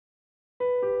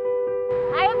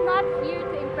am not here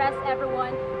to impress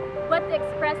everyone, but to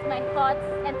express my thoughts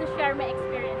and to share my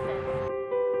experiences.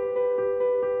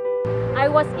 I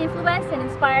was influenced and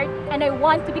inspired, and I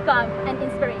want to become an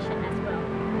inspiration as well.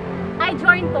 I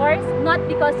joined Tours not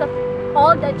because of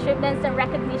all the achievements and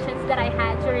recognitions that I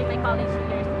had during my college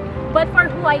years, but for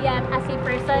who I am as a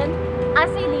person, as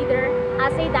a leader,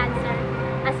 as a dancer,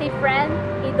 as a friend,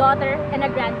 a daughter, and a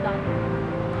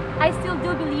granddaughter. I still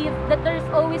do believe that there's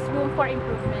always room for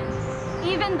improvement.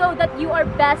 Even though that you are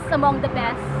best among the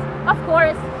best, of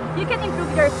course, you can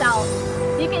improve yourself.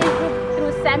 You can improve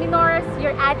through seminars,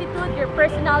 your attitude, your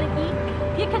personality.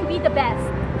 You can be the best.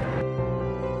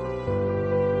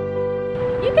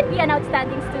 You can be an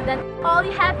outstanding student. All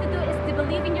you have to do is to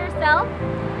believe in yourself,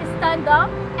 stand up,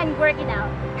 and work it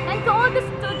out. And to all the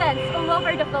students all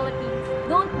over the Philippines,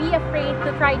 don't be afraid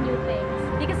to try new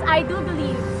things. Because I do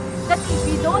believe that if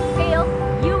you don't fail,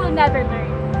 you will never learn.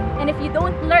 And if you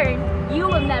don't learn, you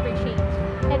will never change.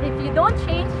 And if you don't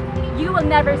change, you will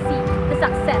never see the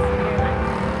success in your life.